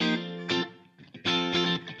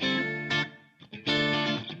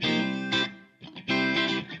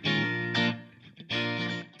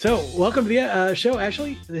So, welcome to the show,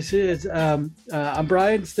 Ashley. This is I'm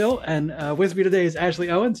Brian still, and with me today is Ashley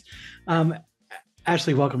Owens.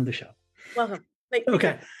 Ashley, welcome to the show. Welcome.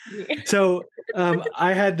 Okay, so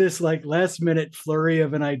I had this like last minute flurry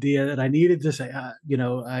of an idea that I needed to say.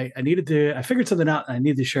 I figured something out, and I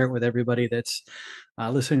need to share it with everybody that's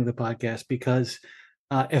listening to the podcast because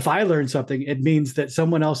if I learn something, it means that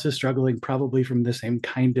someone else is struggling, probably from the same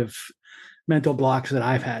kind of mental blocks that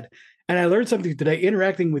I've had. And I learned something today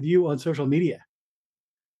interacting with you on social media.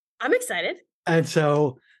 I'm excited. And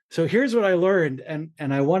so here's what I learned. And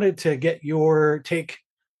I wanted to get your take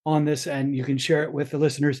on this, and you can share it with the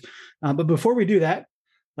listeners. But before we do that,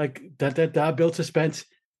 like build suspense.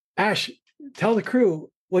 Ash, tell the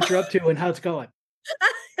crew what you're up to and how it's going.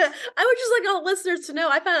 I would just like all the listeners to know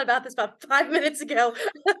I found out about this about 5 minutes ago.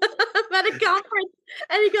 I'm at a conference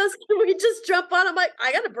and he goes, "Can we just jump on?" I'm like,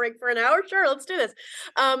 "I got a break for an hour. Sure, let's do this."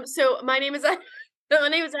 So my name is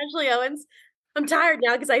Ashley Owens. I'm tired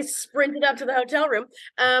now because I sprinted up to the hotel room.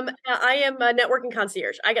 I am a networking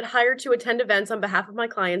concierge. I get hired to attend events on behalf of my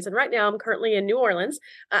clients. And right now I'm currently in New Orleans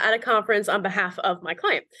at a conference on behalf of my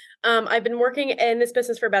client. I've been working in this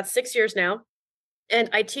business for about 6 years now. And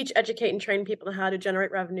I teach, educate, and train people on how to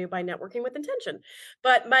generate revenue by networking with intention.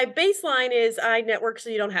 But my baseline is I network so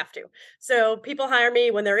you don't have to. So people hire me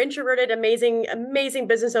when they're introverted, amazing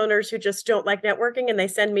business owners who just don't like networking, and they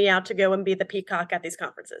send me out to go and be the peacock at these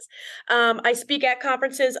conferences. I speak at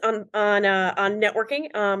conferences on networking.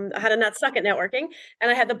 I had a not stuck at networking, and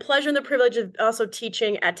I had the pleasure and the privilege of also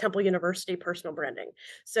teaching at Temple University personal branding.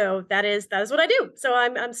 So that is what I do. So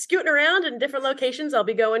I'm scooting around in different locations. I'll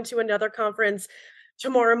be going to another conference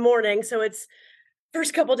tomorrow morning. So it's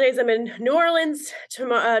first couple of days I'm in New Orleans.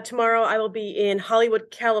 Tomorrow I will be in Hollywood,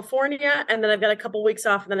 California, and then I've got a couple of weeks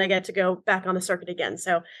off, and then I get to go back on the circuit again.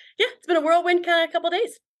 So yeah, it's been a whirlwind kind of couple of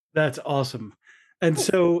days. That's awesome. And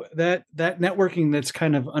so that networking that's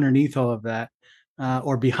kind of underneath all of that,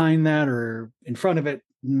 or behind that, or in front of it,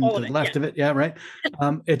 to the left of it, yeah, right.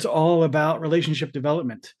 It's all about relationship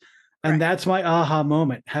development. And that's my aha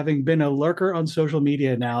moment, having been a lurker on social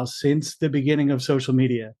media now since the beginning of social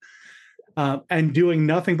media, and doing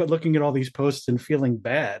nothing but looking at all these posts and feeling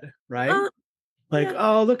bad, right?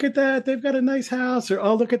 Oh, look at that. They've got a nice house, or,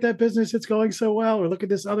 oh, look at that business. It's going so well. Or look at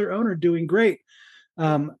this other owner doing great.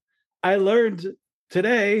 I learned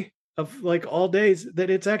today, of like all days, that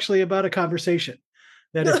it's actually about a conversation.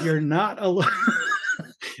 That if you're not alone,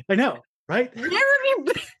 I know, right? Where have you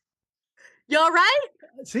been? You all right?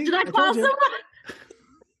 See, did I call someone?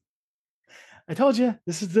 I told you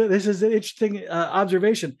this is an interesting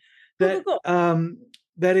observation that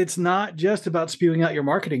that it's not just about spewing out your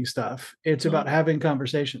marketing stuff. It's about having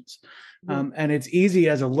conversations, and it's easy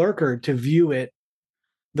as a lurker to view it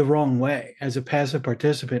the wrong way. As a passive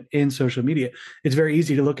participant in social media, it's very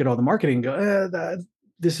easy to look at all the marketing and go,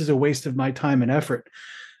 "This is a waste of my time and effort."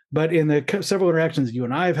 But in the several interactions you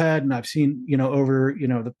and I have had, and I've seen, over,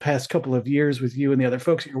 the past couple of years with you and the other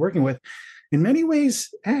folks that you're working with, in many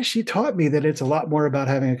ways, Ash, you taught me that it's a lot more about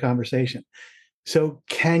having a conversation. So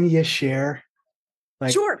can you share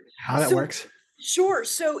how that works? Sure.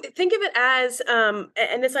 So think of it as,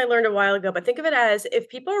 and this I learned a while ago, but think of it as if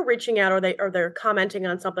people are reaching out or they're commenting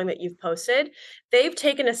on something that you've posted, they've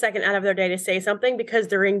taken a second out of their day to say something because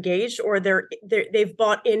they're engaged or they've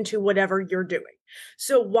bought into whatever you're doing.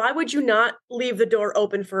 So why would you not leave the door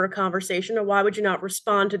open for a conversation, or why would you not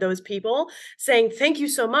respond to those people saying, "Thank you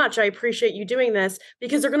so much. I appreciate you doing this,"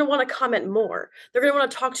 because they're going to want to comment more. They're going to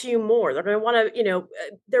want to talk to you more. They're going to want to,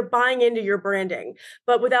 they're buying into your branding,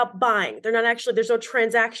 but without buying, they're not actually, there's no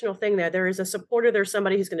transactional thing there. There is a supporter. There's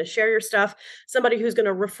somebody who's going to share your stuff, somebody who's going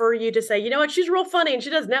to refer you to say, "You know what, she's real funny and she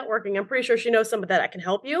does networking. I'm pretty sure she knows somebody that can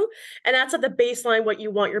help you." And that's at the baseline. What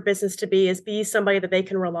you want your business to be is be somebody that they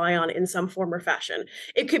can rely on in some form or fashion.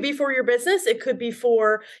 It could be for your business. It could be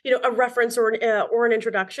for, a reference or an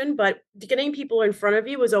introduction, but getting people in front of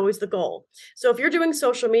you is always the goal. So if you're doing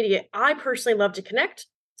social media, I personally love to connect,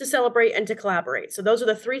 to celebrate, and to collaborate. So those are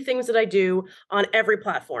the three things that I do on every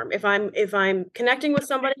platform. If I'm connecting with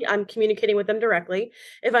somebody, I'm communicating with them directly.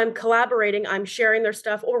 If I'm collaborating, I'm sharing their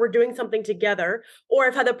stuff, or we're doing something together, or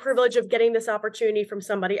I've had the privilege of getting this opportunity from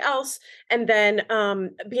somebody else, and then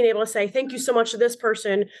being able to say thank you so much to this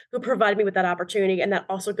person who provided me with that opportunity, and that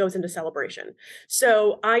also goes into celebration.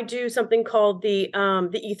 So I do something called the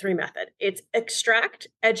E3 method. It's extract,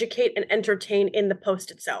 educate, and entertain in the post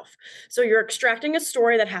itself. So you're extracting a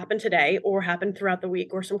story that happened today or happened throughout the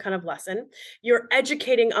week or some kind of lesson. You're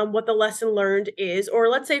educating on what the lesson learned is. Or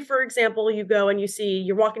let's say, for example, you go and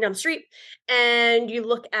you're walking down the street and you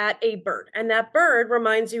look at a bird, and that bird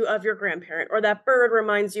reminds you of your grandparent, or that bird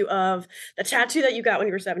reminds you of the tattoo that you got when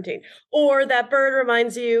you were 17, or that bird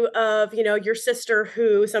reminds you of, your sister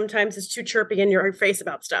who sometimes is too chirpy in your face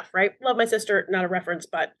about stuff, right? Love my sister, not a reference,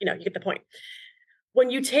 but you get the point. When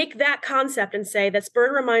you take that concept and say, this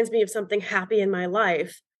bird reminds me of something happy in my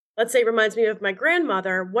life, let's say it reminds me of my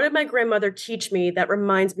grandmother. What did my grandmother teach me that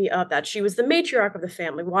reminds me of that? She was the matriarch of the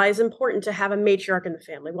family. Why is it important to have a matriarch in the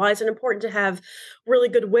family? Why is it important to have really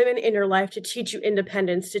good women in your life to teach you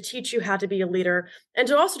independence, to teach you how to be a leader, and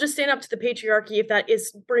to also just stand up to the patriarchy if that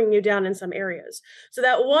is bringing you down in some areas? So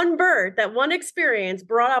that one bird, that one experience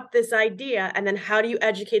brought up this idea, and then how do you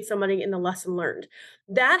educate somebody in the lesson learned?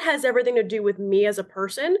 That has everything to do with me as a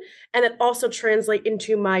person, and it also translates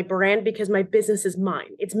into my brand because my business is mine.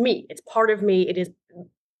 It's me. It's part of me. It is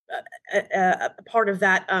a part of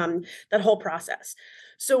that whole process.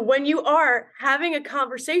 So when you are having a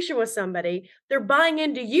conversation with somebody, they're buying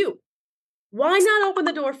into you. Why not open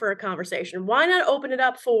the door for a conversation? Why not open it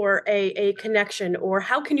up for a connection? Or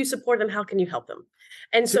how can you support them? How can you help them?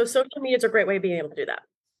 And so social media is a great way of being able to do that.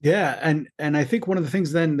 Yeah, and I think one of the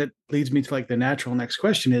things then that leads me to like the natural next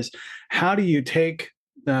question is, how do you take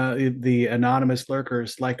the anonymous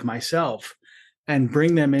lurkers like myself and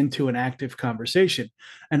bring them into an active conversation?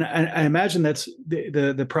 And I imagine that's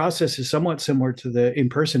the process is somewhat similar to the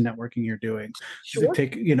in-person networking you're doing. Sure.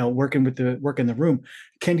 Take, work in the room.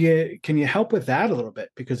 Can you help with that a little bit?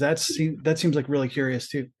 Because that seems like really curious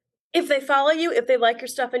too. If they follow you, if they like your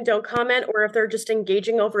stuff and don't comment, or if they're just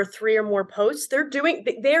engaging over 3 or more posts, they're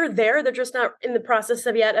there. They're just not in the process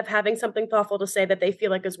of yet of having something thoughtful to say that they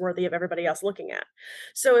feel like is worthy of everybody else looking at.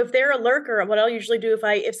 So if they're a lurker, what I'll usually do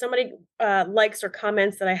if somebody likes or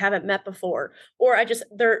comments that I haven't met before, or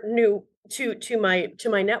they're new to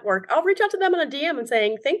my network, I'll reach out to them on a DM and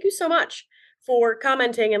saying, thank you so much for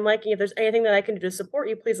commenting and liking. If there's anything that I can do to support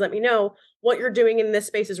you, please let me know. What you're doing in this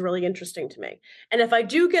space is really interesting to me. And if I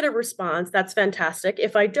do get a response, that's fantastic.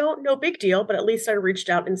 If I don't, no big deal, but at least I reached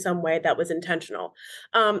out in some way that was intentional.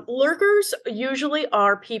 Lurkers usually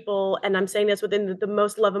are people, and I'm saying this within the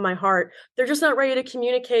most love of my heart, they're just not ready to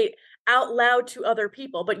communicate out loud to other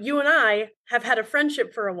people. But you and I have had a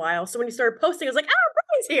friendship for a while. So when you started posting, I was like, oh,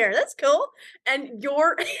 Brian's here. That's cool. And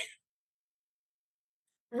you're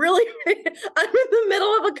really, I'm in the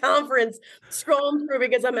middle of a conference scrolling through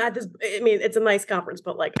because I'm at this. I mean, it's a nice conference,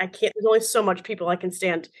 but like I can't, there's only so much people I can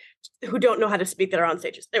stand who don't know how to speak that are on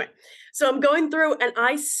stages. Anyway, so I'm going through and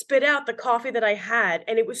I spit out the coffee that I had,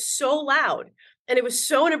 and it was so loud and it was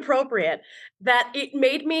so inappropriate that it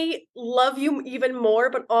made me love you even more,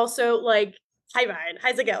 but also like, hi, Ryan,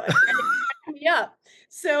 how's it going? And it cracked me up.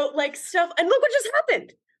 So like stuff, and look what just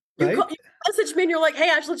happened. Right? You messaged me and you're like, hey,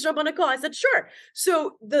 Ash, let's jump on a call. I said, sure.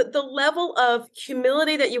 So the level of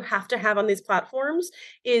humility that you have to have on these platforms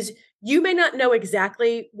is you may not know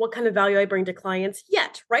exactly what kind of value I bring to clients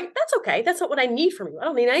yet, right? That's okay. That's not what I need from you. I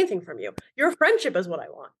don't need anything from you. Your friendship is what I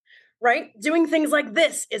want, right? Doing things like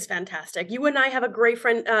this is fantastic. You and I have a great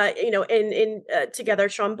friend, in together,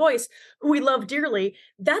 Sean Boyce, who we love dearly.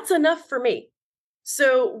 That's enough for me.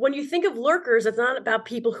 So when you think of lurkers, it's not about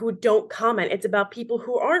people who don't comment. It's about people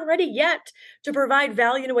who aren't ready yet to provide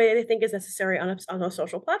value in a way that they think is necessary on a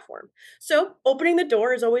social platform. So opening the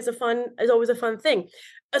door is always a fun thing.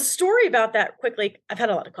 A story about that quickly. I've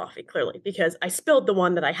had a lot of coffee, clearly, because I spilled the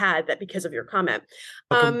one that I had that because of your comment.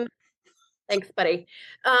 Welcome. Thanks, buddy.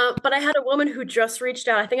 But I had a woman who just reached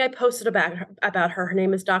out. I think I posted about her. Her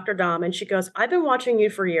name is Dr. Dom, and she goes, I've been watching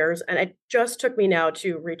you for years, and it just took me now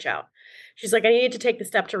to reach out. She's like, I needed to take the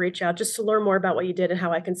step to reach out just to learn more about what you did and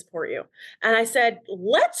how I can support you. And I said,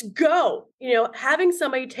 let's go. Having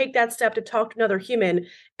somebody take that step to talk to another human,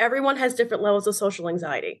 everyone has different levels of social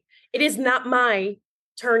anxiety. It is not my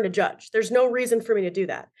turn to judge. There's no reason for me to do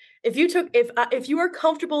that. If you are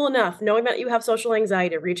comfortable enough knowing that you have social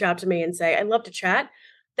anxiety to reach out to me and say, I'd love to chat,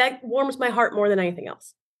 that warms my heart more than anything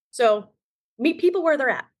else. So meet people where they're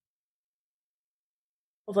at.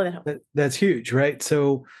 Hopefully that helps. That's huge, right?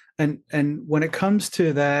 So, and when it comes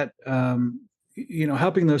to that,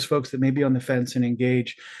 helping those folks that may be on the fence and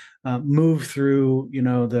engage, move through,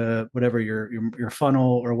 the whatever your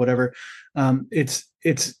funnel or whatever, it's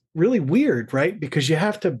really weird, right? Because you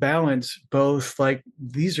have to balance both, like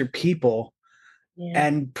these are people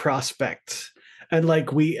and prospects. And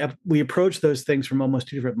like we approach those things from almost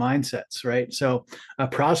two different mindsets, right? So a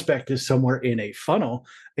prospect is somewhere in a funnel.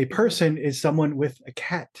 A person is someone with a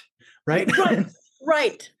cat, right?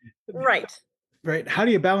 Right. Right. How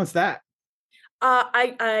do you balance that?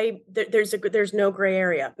 There's no gray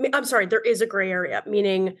area. I'm sorry, there is a gray area,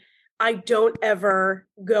 meaning I don't ever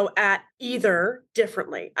go at either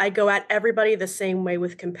differently. I go at everybody the same way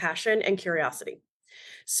with compassion and curiosity.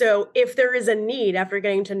 So if there is a need after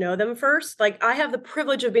getting to know them first, like I have the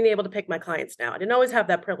privilege of being able to pick my clients now. I didn't always have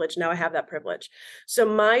that privilege. Now I have that privilege. So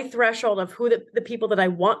my threshold of who the people that I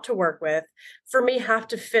want to work with for me have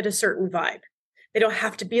to fit a certain vibe. They don't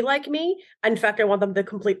have to be like me. In fact, I want them the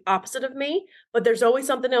complete opposite of me. But there's always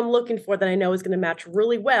something I'm looking for that I know is going to match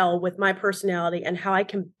really well with my personality and how I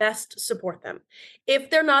can best support them. If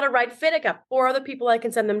they're not a right fit, I got 4 other people I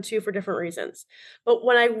can send them to for different reasons. But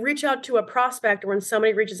when I reach out to a prospect or when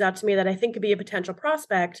somebody reaches out to me that I think could be a potential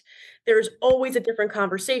prospect, there's always a different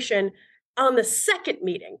conversation on the second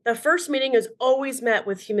meeting. The first meeting is always met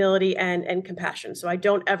with humility and compassion. So I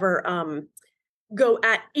don't ever go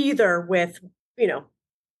at either you know,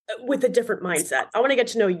 with a different mindset. I want to get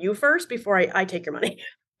to know you first before I take your money.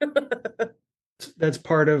 That's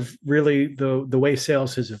part of really the way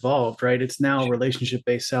sales has evolved, right? It's now relationship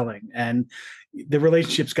based selling, and the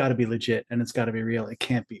relationship's got to be legit and it's got to be real. It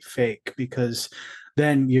can't be fake, because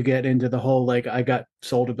then you get into the whole like I got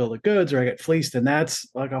sold a bill of goods or I got fleeced, and that's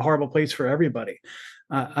like a horrible place for everybody.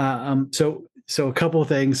 So a couple of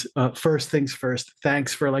things. First things first.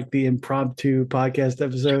 Thanks for like the impromptu podcast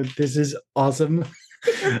episode. This is awesome.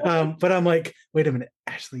 But I'm like, wait a minute,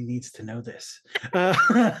 Ashley needs to know this.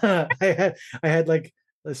 I had like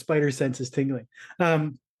the spider senses tingling.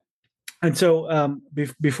 And so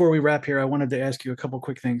before we wrap here, I wanted to ask you a couple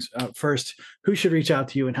quick things. First, who should reach out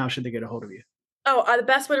to you and how should they get a hold of you? Oh, the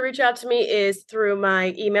best way to reach out to me is through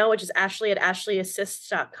my email, which is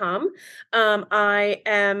ashley@ashley.assists.com. I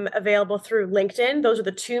am available through LinkedIn. Those are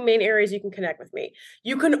the 2 main areas you can connect with me.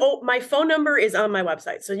 You can, my phone number is on my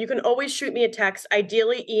website. So you can always shoot me a text.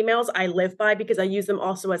 Ideally, emails I live by because I use them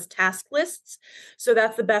also as task lists. So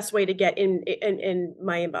that's the best way to get in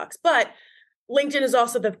my inbox. But LinkedIn is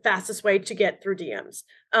also the fastest way to get through DMs.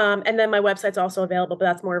 And then my website's also available, but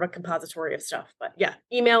that's more of a compository of stuff. But yeah,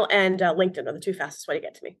 email and LinkedIn are the 2 fastest way to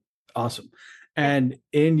get to me. Awesome. Yeah. And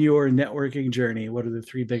in your networking journey, what are the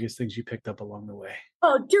 3 biggest things you picked up along the way?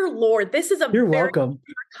 Oh, dear Lord, this is a You're very welcome.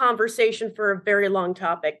 conversation for a very long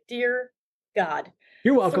topic. Dear God.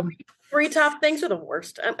 You're Three, welcome. three top things are the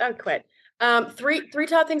worst. I quit. Three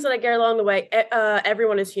top things that I get along the way.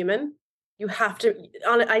 Everyone is human. You have to.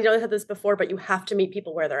 I know I said this before, but you have to meet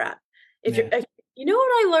people where they're at. If Yeah. you know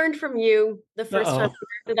what I learned from you the first time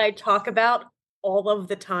Uh-oh. that I talk about all of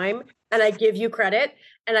the time, and I give you credit,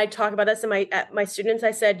 and I talk about this in my students. I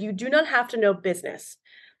said you do not have to know business.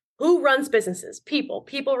 Who runs businesses? People.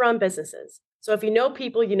 People run businesses. So if you know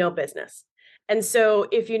people, you know business. And so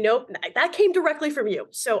if you know, that came directly from you.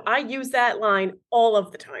 So I use that line all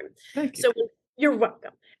of the time. Thank you. So you're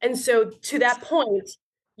welcome. And so to that point,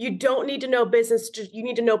 you don't need to know business, you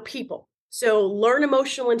need to know people. So learn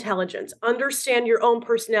emotional intelligence, understand your own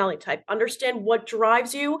personality type, understand what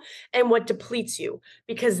drives you and what depletes you,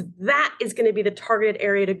 because that is going to be the targeted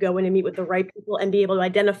area to go in and meet with the right people and be able to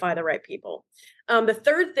identify the right people. The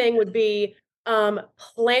third thing would be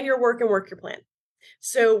plan your work and work your plan.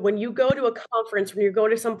 So when you go to a conference, when you go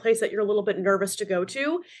to some place that you're a little bit nervous to go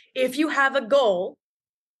to, if you have a goal,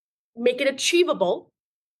 make it achievable.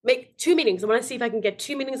 Make 2 meetings. I want to see if I can get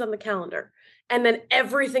 2 meetings on the calendar. And then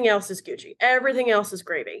everything else is Gucci. Everything else is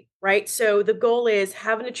gravy, right? So the goal is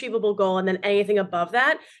have an achievable goal. And then anything above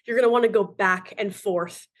that, you're going to want to go back and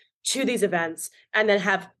forth to these events and then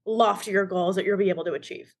have loftier goals that you'll be able to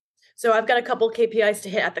achieve. So I've got a couple of KPIs to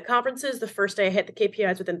hit at the conferences. The first day I hit the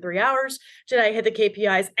KPIs within 3 hours. Today I hit the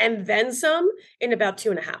KPIs and then some in about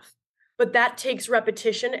 2.5. But that takes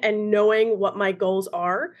repetition and knowing what my goals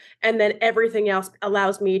are. And then everything else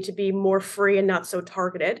allows me to be more free and not so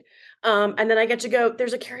targeted. And then I get to go,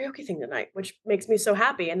 there's a karaoke thing tonight, which makes me so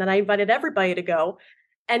happy. And then I invited everybody to go.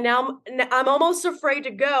 And now I'm almost afraid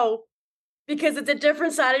to go because it's a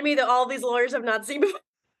different side of me that all these lawyers have not seen before.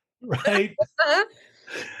 Right.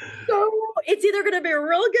 So it's either going to be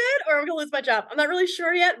real good or I'm going to lose my job. I'm not really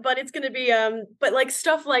sure yet, but it's going to be, but like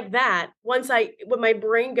stuff like that. When my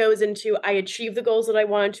brain goes into, I achieve the goals that I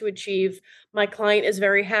wanted to achieve. My client is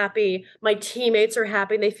very happy. My teammates are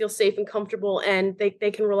happy. And they feel safe and comfortable and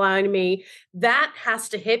they can rely on me. That has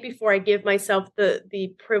to hit before I give myself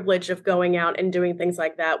the privilege of going out and doing things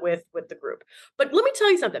like that with the group. But let me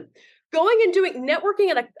tell you something, going and doing networking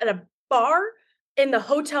at a bar in the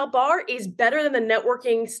hotel bar is better than the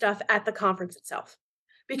networking stuff at the conference itself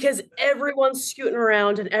because everyone's scooting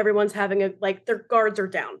around and everyone's having like their guards are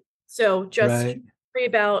down. So just Right. worry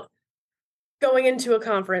about going into a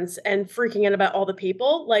conference and freaking out about all the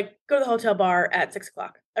people, like go to the hotel bar at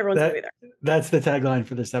 6:00. Everyone's gonna be there. That's the tagline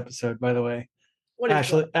for this episode, by the way. What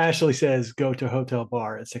is what? Ashley says, "Go to hotel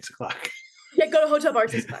bar at 6:00." Yeah, go to hotel bar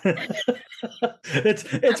at 6:00.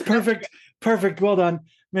 It's perfect. Perfect. Well done.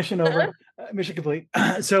 Mission over. Mission complete.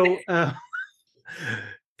 So,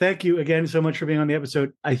 thank you again so much for being on the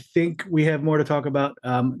episode. I think we have more to talk about.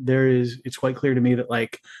 It's quite clear to me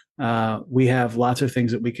that we have lots of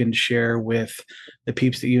things that we can share with the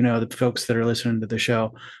peeps that the folks that are listening to the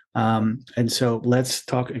show. And so let's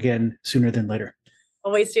talk again sooner than later.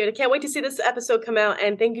 Always, dude. I can't wait to see this episode come out.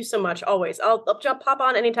 And thank you so much. Always. I'll pop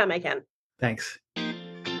on anytime I can. Thanks.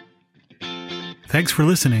 Thanks for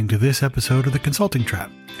listening to this episode of The Consulting Trap.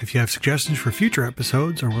 If you have suggestions for future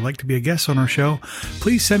episodes or would like to be a guest on our show,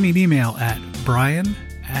 please send me an email at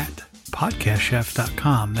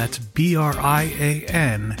brian@podcastchef.com. That's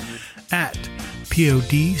BRIAN at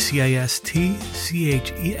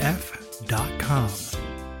PODCASTCHEF.com.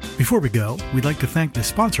 Before we go, we'd like to thank the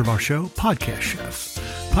sponsor of our show, Podcast Chef.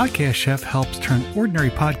 Podcast Chef helps turn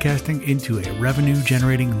ordinary podcasting into a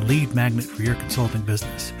revenue-generating lead magnet for your consulting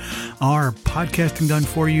business. Our Podcasting Done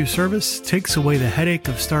For You service takes away the headache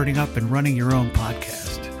of starting up and running your own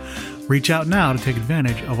podcast. Reach out now to take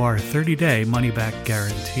advantage of our 30-day money-back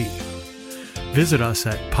guarantee. Visit us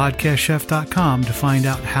at podcastchef.com to find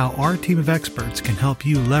out how our team of experts can help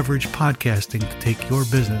you leverage podcasting to take your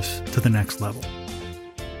business to the next level.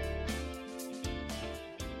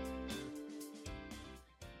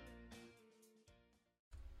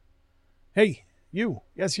 Hey, you.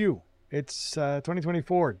 Yes, you. It's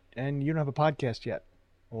 2024 and you don't have a podcast yet.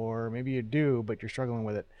 Or maybe you do, but you're struggling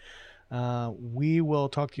with it. We will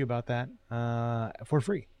talk to you about that for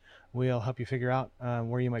free. We'll help you figure out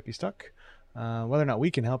where you might be stuck, whether or not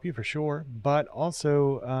we can help you for sure. But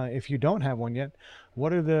also, if you don't have one yet,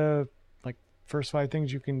 what are the first 5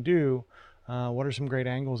 things you can do? What are some great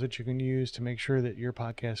angles that you can use to make sure that your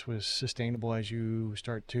podcast was sustainable as you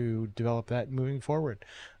start to develop that moving forward?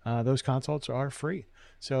 Those consults are free.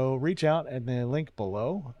 So reach out at the link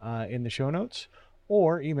below in the show notes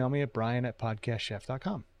or email me at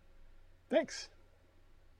brian@podcastchef.com. Thanks.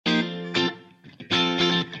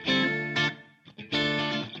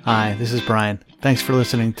 Hi, this is Brian. Thanks for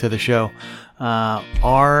listening to the show.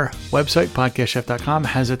 Our website, podcastchef.com,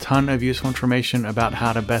 has a ton of useful information about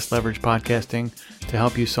how to best leverage podcasting to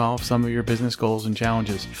help you solve some of your business goals and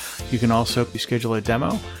challenges. You can also schedule a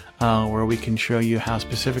demo where we can show you how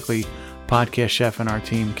specifically Podcast Chef and our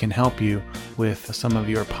team can help you with some of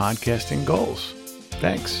your podcasting goals.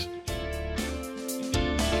 Thanks.